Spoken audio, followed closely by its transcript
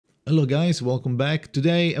Hello guys, welcome back.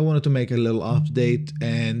 Today I wanted to make a little update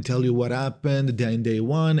and tell you what happened in day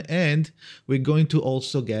 1, and we're going to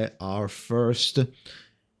also get our first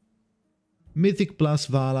Mythic Plus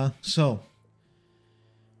VALA. So,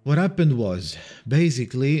 what happened was,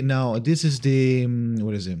 basically, now this is the,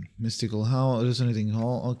 what is it? Mystical Hall, Resonating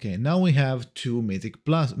Hall. Okay, now we have two Mythic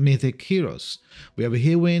heroes. We have a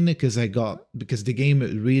Hewin because the game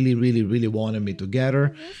really wanted me to get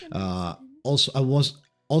her.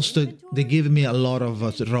 Also, they gave me a lot of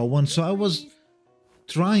raw ones, so I was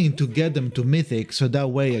trying to get them to Mythic, so that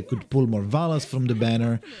way I could pull more Valas from the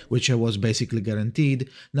banner, which I was basically guaranteed.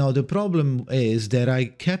 Now, the problem is that I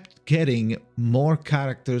kept getting more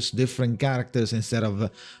characters, different characters, instead of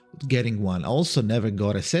getting one. I also never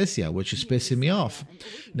got a Cecia, which is pissing me off.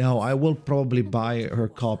 Now, I will probably buy her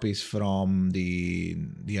copies from the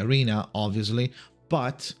arena, obviously,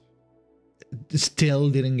 but still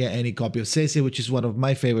didn't get any copy of Cecia, which is one of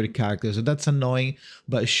my favorite characters, so that's annoying.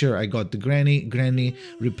 But sure, I got the Granny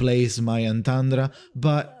replaced my Antandra,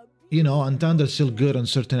 but you know, Antandra's still good on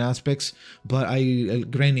certain aspects, but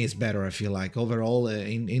Granny is better, I feel like. Overall,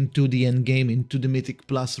 into the end game, into the Mythic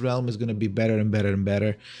Plus realm, is gonna be better and better and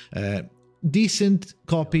better. Decent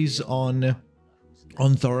copies on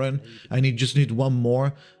Thoran. I just need one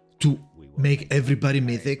more to make everybody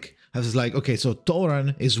Mythic. I was like, okay, so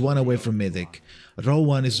Thoran is one away from Mythic.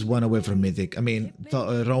 Rowan is one away from Mythic. I mean,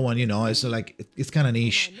 Rowan, you know, it's like, it's kind of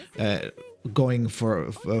niche going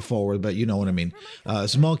forward, but you know what I mean.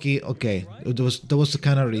 Smokey, okay, that was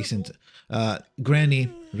kind of recent. Granny,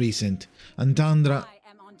 recent. Antandra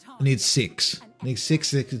needs 6. Needs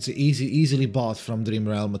 6, it's easily bought from Dream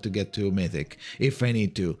Realm to get to Mythic, if I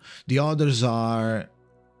need to. The others are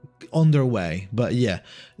on their way, but yeah,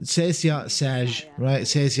 Cecia, Sage, right?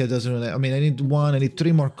 Cecia doesn't really, I mean, I need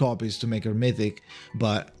 3 more copies to make her Mythic,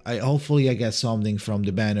 but hopefully I get something from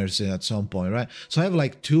the banners at some point, right? So I have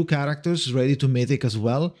like 2 characters ready to Mythic as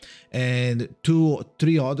well, and 2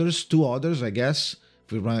 others, I guess,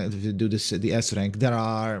 if we do this, the S rank, that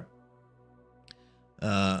are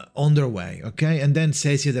on their way, okay? And then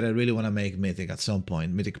Cecia that I really want to make Mythic at some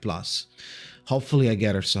point, Mythic Plus. Hopefully I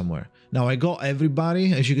get her somewhere. Now I got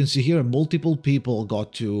everybody, as you can see here, multiple people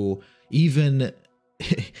got to even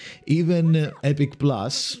Epic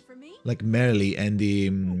Plus, like Merly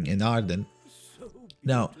and Arden.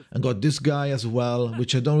 Now I got this guy as well,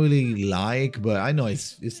 which I don't really like, but I know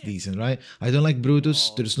it's decent, right? I don't like Brutus.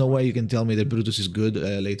 There's no way you can tell me that Brutus is good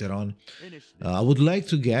later on. I would like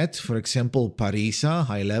to get, for example, Parisa,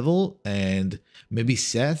 high level, and maybe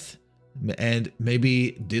Seth, and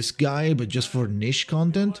maybe this guy, but just for niche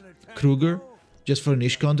content. Kruger, just for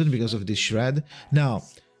niche content because of this shred. Now,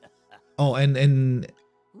 oh, and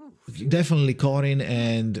definitely Corin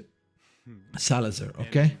and Salazar,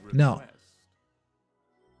 okay? Now,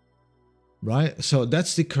 right, so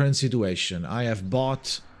that's the current situation. I have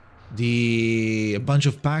bought a bunch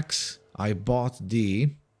of packs. I bought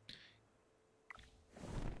the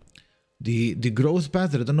growth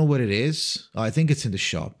path. I don't know where it is. Oh, I think it's in the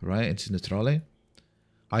shop, right? It's in the trolley.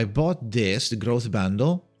 I bought the growth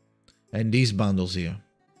bundle, and these bundles here.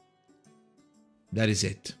 That is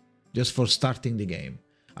it. Just for starting the game.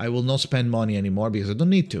 I will not spend money anymore because I don't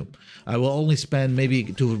need to. I will only spend maybe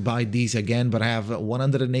to buy these again, but I have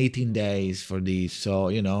 118 days for these, so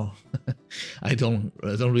you know, I don't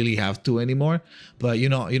really have to anymore. But you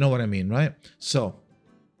know what I mean, right? So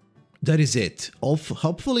that is it.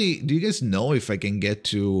 Hopefully, do you guys know if I can get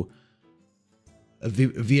to a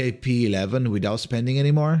VIP 11 without spending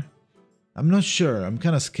anymore? I'm not sure. I'm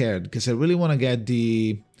kind of scared because I really want to get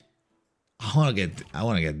the. I want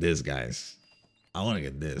to get this, guys. I want to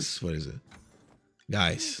get this. What is it,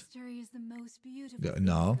 guys?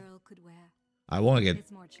 No. I want to get.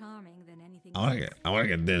 I want to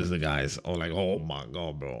get this, the guys. Oh, like, oh my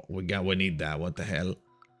god, bro. We need that. What the hell,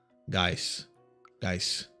 guys?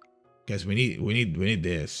 We need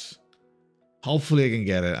this. Hopefully I can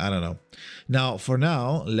get it. I don't know. Now, for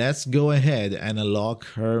now, let's go ahead and unlock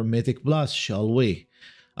her Mythic Plus, shall we?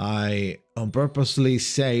 I purposely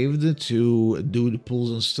saved to do the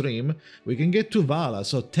pulls on stream. We can get to VALA,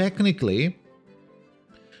 so technically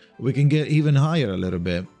we can get even higher a little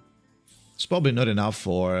bit. It's probably not enough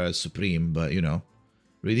for Supreme, but you know.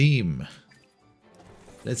 Redeem.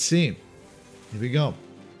 Let's see. Here we go.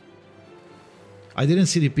 I didn't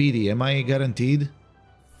see the PD. Am I guaranteed?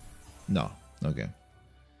 No. Okay.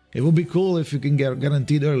 It would be cool if you can get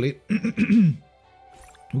guaranteed early. We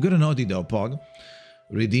got an Audi though, Pog.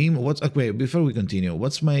 Redeem. What's okay? Before we continue,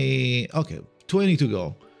 what's my okay? 20 to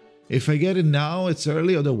go. If I get it now, it's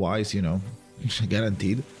early. Otherwise, you know,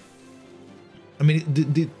 guaranteed. I mean,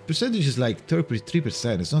 the percentage is like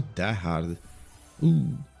 33%. It's not that hard.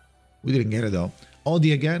 Ooh, we didn't get it though.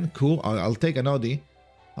 Audi again, cool. I'll take an Audi.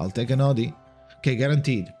 I'll take an Audi. Okay,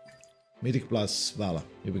 guaranteed. Mythic Plus VALA.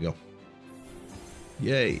 Here we go.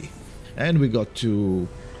 Yay. And we got to...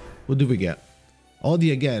 What do we get?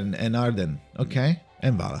 Audi again and Arden. Okay,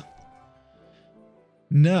 and VALA.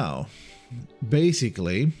 Now,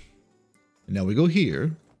 basically, now we go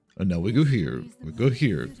here. And now we go here. We go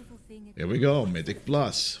here. Here we go. Mythic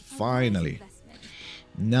Plus. Finally.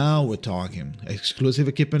 Now we're talking. Exclusive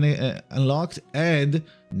equipment unlocked and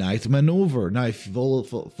Night Maneuver. Now, if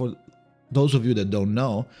for those of you that don't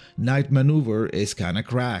know, Night Maneuver is kind of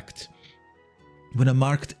cracked. When a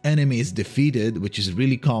marked enemy is defeated, which is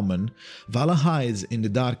really common, VALA hides in the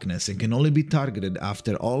darkness and can only be targeted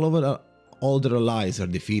after all their allies are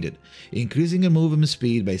defeated, increasing her movement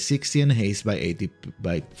speed by 60 and haste by 80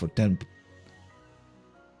 for 10.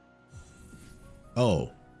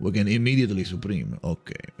 Oh. We can immediately Supreme.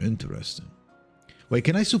 Okay, interesting. Wait,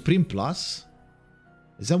 can I Supreme Plus?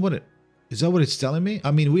 Is that what it's telling me? I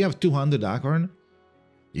mean, we have 200 Acorn.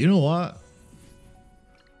 You know what?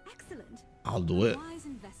 Excellent. I'll do it. Wise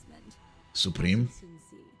investment. Supreme.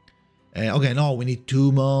 Okay, no, we need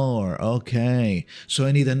 2 more. Okay. So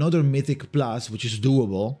I need another Mythic Plus, which is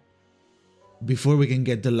doable, before we can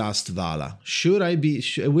get the last VALA.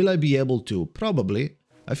 Will I be able to? Probably.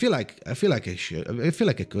 I feel like I should. I feel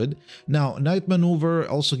like I could. Now, Night Maneuver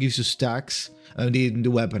also gives you stacks. The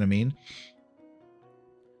weapon, I mean.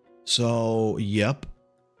 So, yep.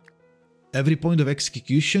 Every point of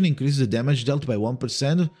execution increases the damage dealt by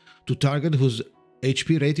 1% to target whose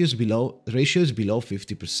HP ratio is below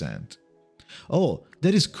 50%. Oh,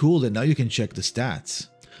 that is cool that now you can check the stats.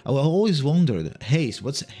 I always wondered, haste,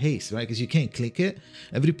 what's haste, right? Because you can't click it.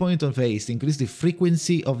 Every point of haste increases the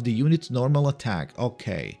frequency of the unit's normal attack.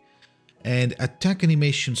 Okay. And attack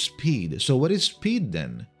animation speed. So what is speed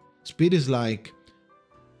then? Speed is like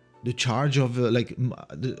the charge of,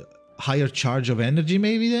 the higher charge of energy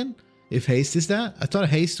maybe then? If haste is that? I thought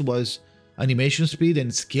haste was animation speed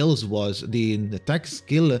and skills was, the attack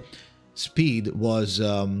skill speed was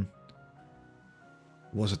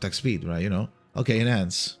attack speed, right? You know? Okay,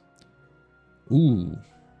 enhance. Ooh.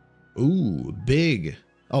 Ooh, big.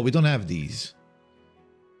 Oh, we don't have these.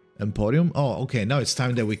 Emporium? Oh, okay, now it's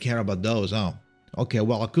time that we care about those. Oh. Okay,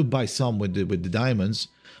 well, I could buy some with the diamonds,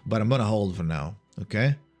 but I'm gonna hold for now.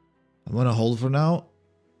 Okay? I'm gonna hold for now.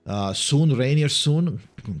 Soon, Rainier soon.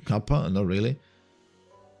 Kappa, not really.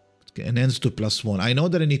 Okay, enhance to +1. I know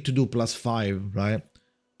that I need to do +5, right?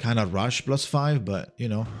 Kind of rush +5, but, you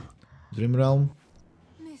know. Dream Realm.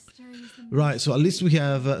 Right, so at least we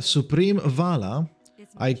have Supreme VALA.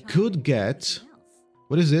 I could get...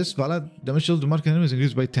 What is this? VALA damage to the market enemy is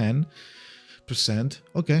increased by 10%.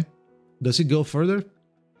 Okay. Does it go further?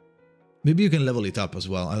 Maybe you can level it up as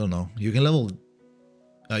well. I don't know. You can level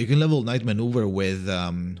Night Maneuver with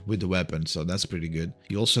the weapon, so that's pretty good.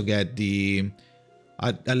 You also get the...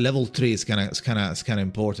 At level 3, it's kind of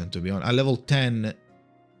important, to be honest. At level 10,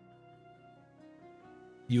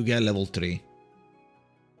 you get level 3.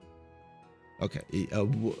 Okay.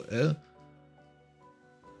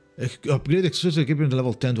 Upgrade exclusive equipment to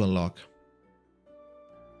level 10 to unlock.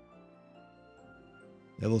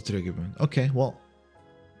 Level 3 equipment. Okay, well.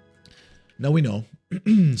 Now we know.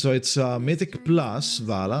 So it's Mythic Plus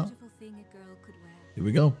VALA. Here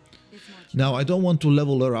we go. Now I don't want to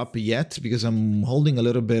level her up yet because I'm holding a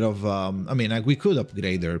little bit of... I mean, we could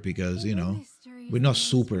upgrade her because, you know, we're not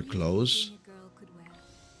super close.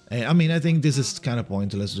 I mean, I think this is kind of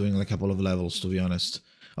pointless doing like a couple of levels, to be honest.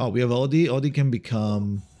 Oh, we have Audi. Audi can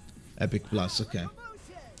become Epic Plus. Okay.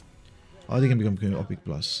 Audi can become Epic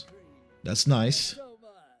Plus. That's nice.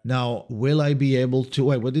 Now, will I be able to...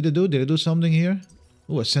 Wait, what did it do? Did it do something here?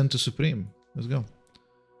 Oh, Ascend to Supreme. Let's go.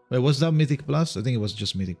 Wait, was that Mythic Plus? I think it was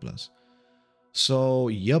just Mythic Plus. So,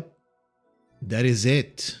 yep. That is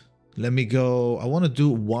it. Let me go... I want to do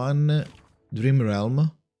one Dream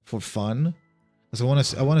Realm for fun. Because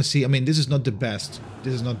I want to see... I mean, this is not the best.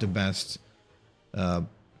 This is not the best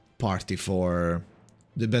party for...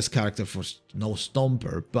 The best character for no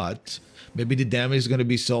Stomper. But maybe the damage is going to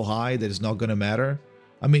be so high that it's not going to matter.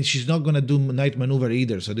 I mean, she's not going to do Night Maneuver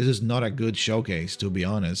either. So this is not a good showcase, to be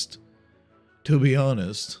honest. To be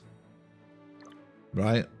honest.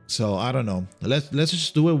 Right? So, I don't know. Let's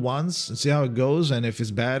just do it once and see how it goes. And if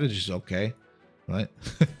it's bad, it's just okay. Right?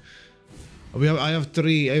 I have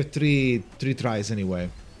three tries anyway.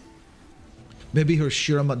 Maybe her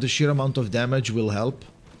the sheer amount of damage will help.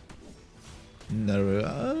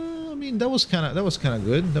 No, I mean that was kind of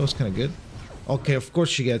good. That was kind of good. Okay, of course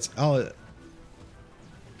she gets. Oh,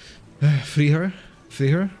 Free her. Free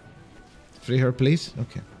her. Free her, please.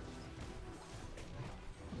 Okay.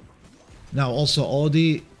 Now, also,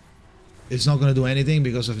 Audi is not going to do anything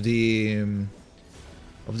because of the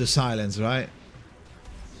silence, right?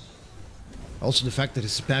 Also, the fact that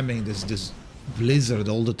it's spamming this blizzard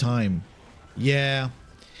all the time. Yeah.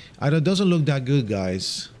 It doesn't look that good,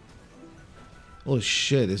 guys. Oh,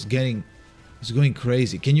 shit. It's going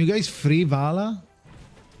crazy. Can you guys free VALA?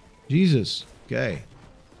 Jesus. Okay.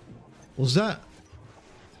 What's that?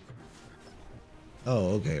 Oh,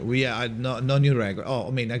 okay. Well, yeah, no new record. Oh,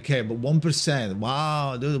 I mean, okay, but 1%.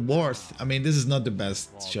 Wow, the worth. I mean, this is not the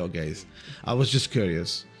best showcase. I was just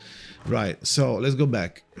curious. Right, so let's go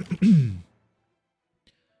back.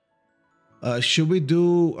 Should we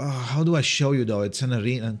do... how do I show you, though? It's an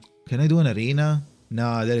arena. Can I do an arena?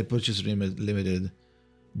 Nah, that purchase limited.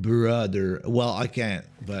 Brother. Well, I can't.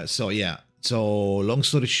 But, so, yeah. So, long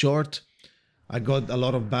story short, I got a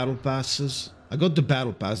lot of battle passes. I got the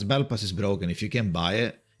battle pass. The battle pass is broken. If you can buy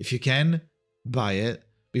it, buy it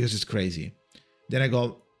because it's crazy. Then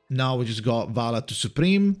now we just got VALA to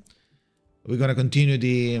Supreme. We're gonna continue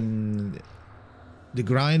the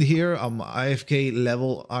grind here. AFK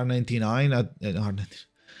level R99 at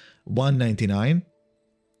 199.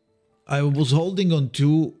 I was holding on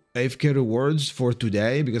 2 AFK rewards for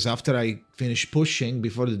today because after I finish pushing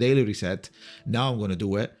before the daily reset, now I'm gonna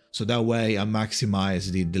do it. So that way I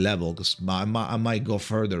maximize the level because I might go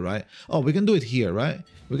further, right? Oh, we can do it here, right?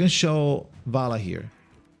 We can show VALA here.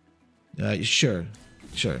 Sure.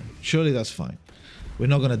 Surely that's fine. We're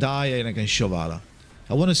not gonna die and I can show VALA.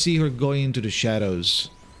 I want to see her going into the shadows.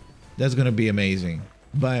 That's gonna be amazing.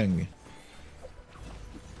 Bang.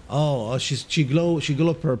 Oh, she glow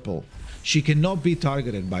purple. She cannot be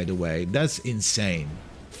targeted, by the way. That's insane.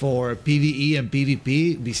 For PvE and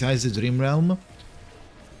PvP, besides the Dream Realm,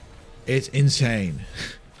 it's insane.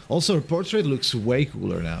 Also, her portrait looks way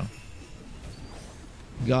cooler now.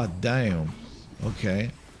 God damn.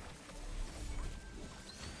 Okay.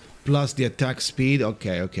 Plus the attack speed.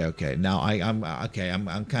 Okay. Now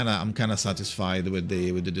I'm kind of satisfied with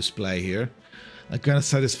the display here. I'm kind of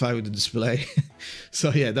satisfied with the display.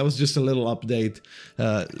 So yeah, that was just a little update.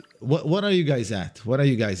 What are you guys at? Are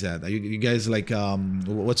you guys like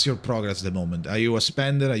what's your progress at the moment? Are you a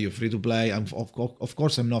spender? Are you free to play? Of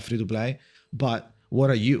course I'm not free to play, but what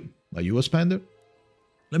are you? Are you a spender?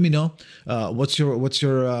 Let me know. What's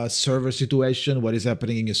your server situation? What is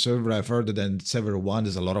happening in your server? I've heard that in server 1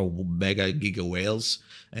 there's a lot of mega giga whales,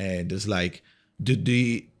 and there's like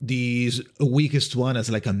the weakest one has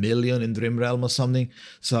like 1 million in Dream Realm or something.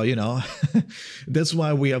 So, you know, that's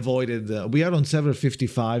why we avoided... we are on server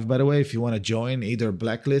 55, by the way, if you want to join either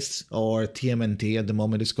Blacklist or TMNT at the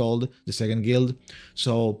moment it's called, the second guild.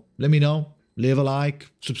 So let me know, leave a like,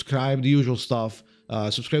 subscribe, the usual stuff.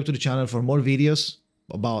 Subscribe to the channel for more videos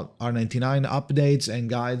about R99 updates and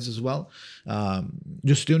guides as well.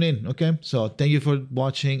 Just tune in, okay? So thank you for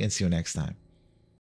watching and see you next time.